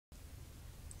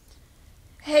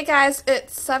Hey guys,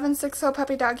 it's 760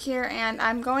 Puppy Dog here, and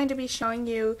I'm going to be showing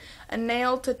you a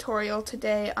nail tutorial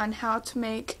today on how to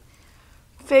make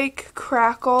fake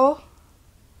crackle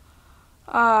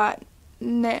to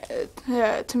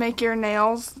make your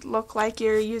nails look like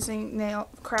you're using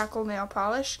crackle nail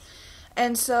polish.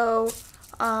 And so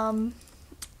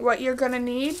what you're going to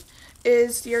need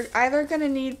is you're either going to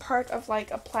need part of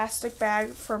like a plastic bag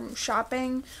from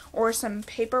shopping or some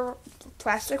paper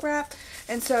plastic wrap.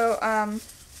 And so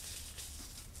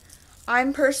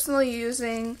I'm personally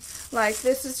using, like,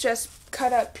 this is just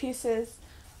cut up pieces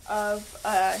of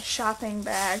a shopping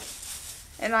bag,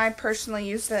 and I personally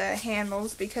use the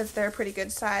handles because they're pretty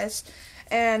good size.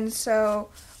 And so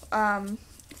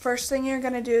first thing you're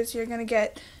going to do is you're going to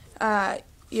get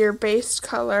your base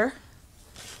color,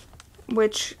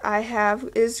 which I have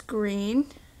is green,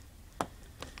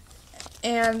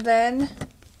 and then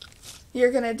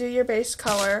you're going to do your base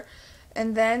color,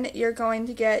 and then you're going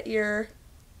to get your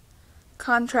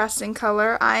contrasting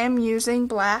color. I am using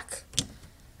black,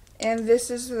 and this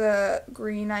is the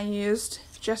green I used,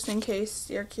 just in case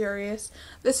you're curious.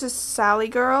 This is Sally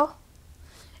Girl,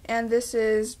 and this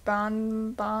is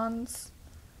Bonbons.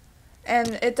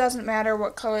 And it doesn't matter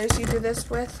what colors you do this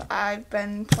with. I've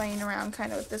been playing around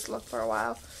kind of with this look for a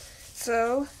while.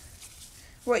 So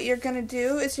what you're going to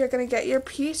do is you're going to get your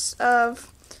piece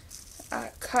of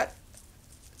cut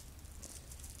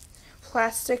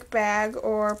plastic bag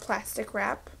or plastic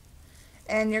wrap,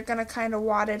 and you're going to kind of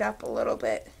wad it up a little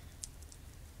bit.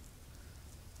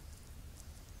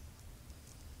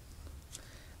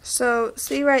 So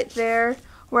see right there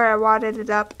where I wadded it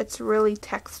up, it's really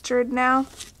textured now.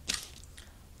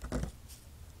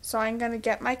 So I'm going to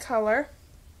get my color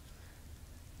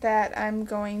that I'm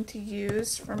going to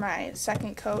use for my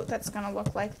second coat that's going to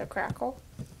look like the crackle.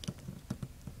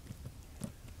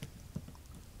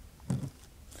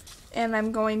 And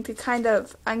I'm going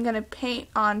to paint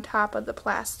on top of the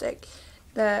plastic,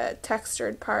 the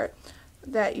textured part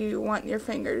that you want your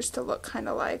fingers to look kind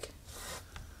of like.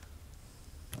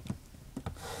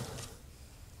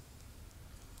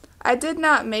 I did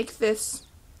not make this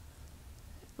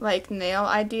like nail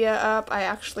idea up. I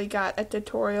actually got a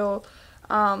tutorial.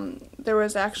 There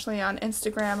was actually on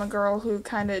Instagram a girl who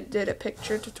kind of did a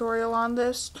picture tutorial on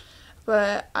this,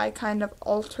 but I kind of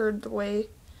altered the way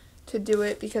to do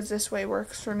it because this way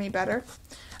works for me better.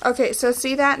 Okay, so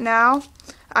see that now?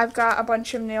 I've got a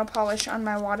bunch of nail polish on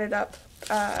my wadded up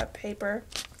paper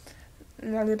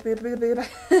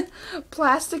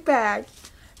plastic bag.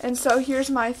 And so here's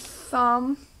my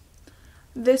thumb.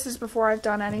 This is before I've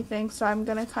done anything, so I'm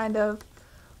gonna kind of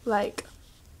like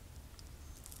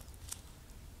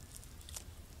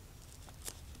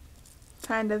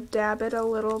dab it a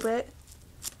little bit.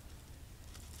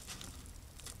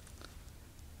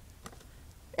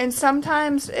 And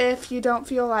sometimes if you don't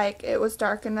feel like it was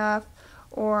dark enough,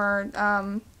 or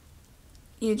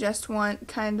you just want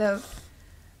kind of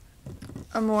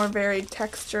a more varied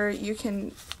texture, you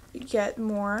can get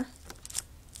more.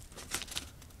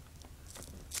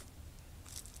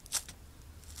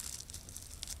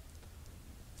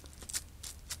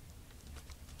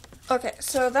 Okay,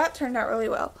 so that turned out really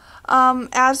well.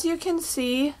 As you can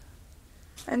see,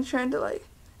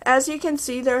 as you can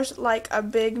see, there's like a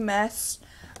big mess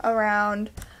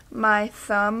around my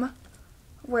thumb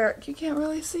where you can't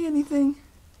really see anything.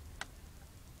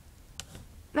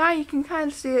 Now you can kind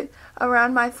of see it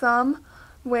around my thumb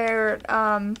where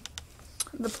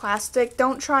the plastic.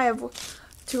 Don't try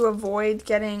to avoid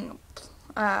getting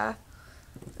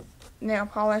nail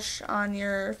polish on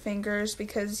your fingers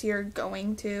because you're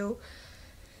going to.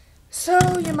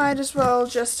 So you might as well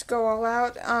just go all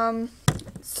out.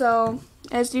 So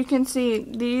as you can see,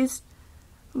 these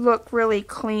look really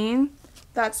clean.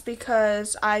 That's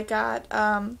because I got,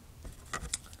 I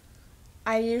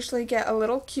usually get a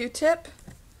little Q-tip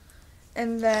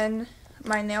and then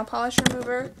my nail polish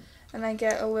remover, and I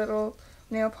get a little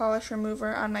nail polish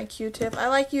remover on my Q-tip. I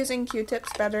like using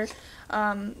Q-tips better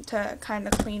to kind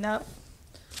of clean up.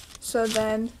 So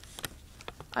then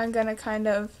I'm going to kind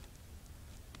of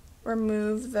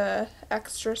remove the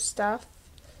extra stuff.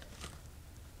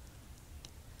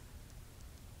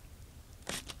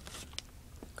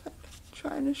 Okay,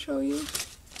 trying to show you.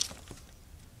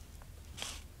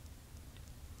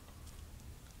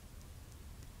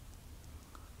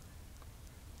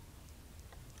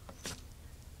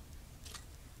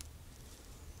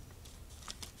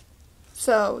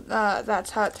 So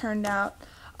that's how it turned out.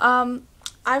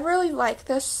 I really like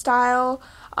this style.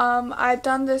 I've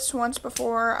done this once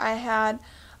before. I had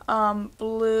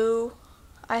blue,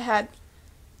 I had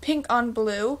pink on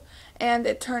blue, and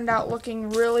it turned out looking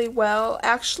really well.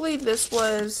 Actually, this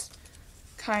was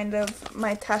kind of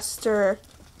my tester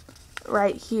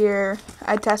right here.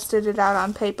 I tested it out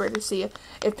on paper to see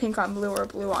if pink on blue or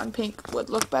blue on pink would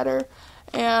look better,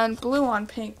 and blue on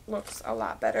pink looks a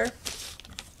lot better.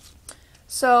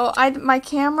 So my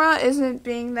camera isn't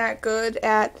being that good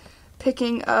at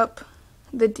picking up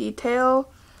the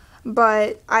detail,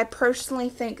 but I personally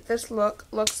think this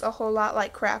looks a whole lot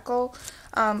like Crackle.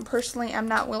 Personally, I'm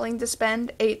not willing to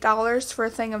spend $8 for a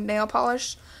thing of nail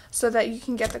polish so that you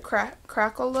can get the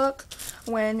Crackle look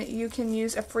when you can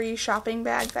use a free shopping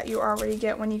bag that you already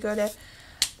get when you go to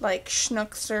like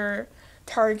Schnucks or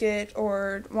Target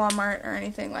or Walmart or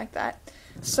anything like that.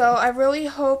 So I really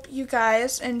hope you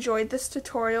guys enjoyed this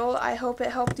tutorial. I hope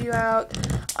it helped you out.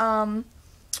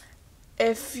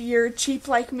 If you're cheap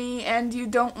like me and you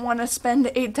don't want to spend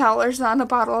 $8 on a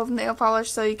bottle of nail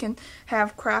polish so you can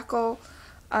have Crackle,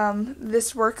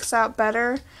 this works out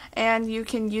better, and you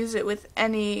can use it with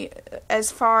any,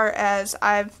 as far as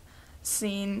I've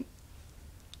seen,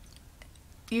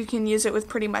 you can use it with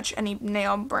pretty much any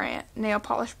nail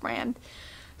polish brand.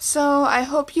 So I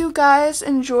hope you guys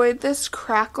enjoyed this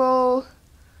Crackle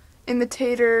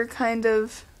imitator kind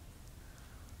of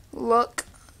look,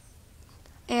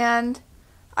 and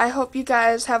I hope you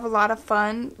guys have a lot of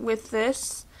fun with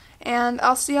this, and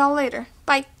I'll see y'all later.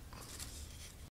 Bye!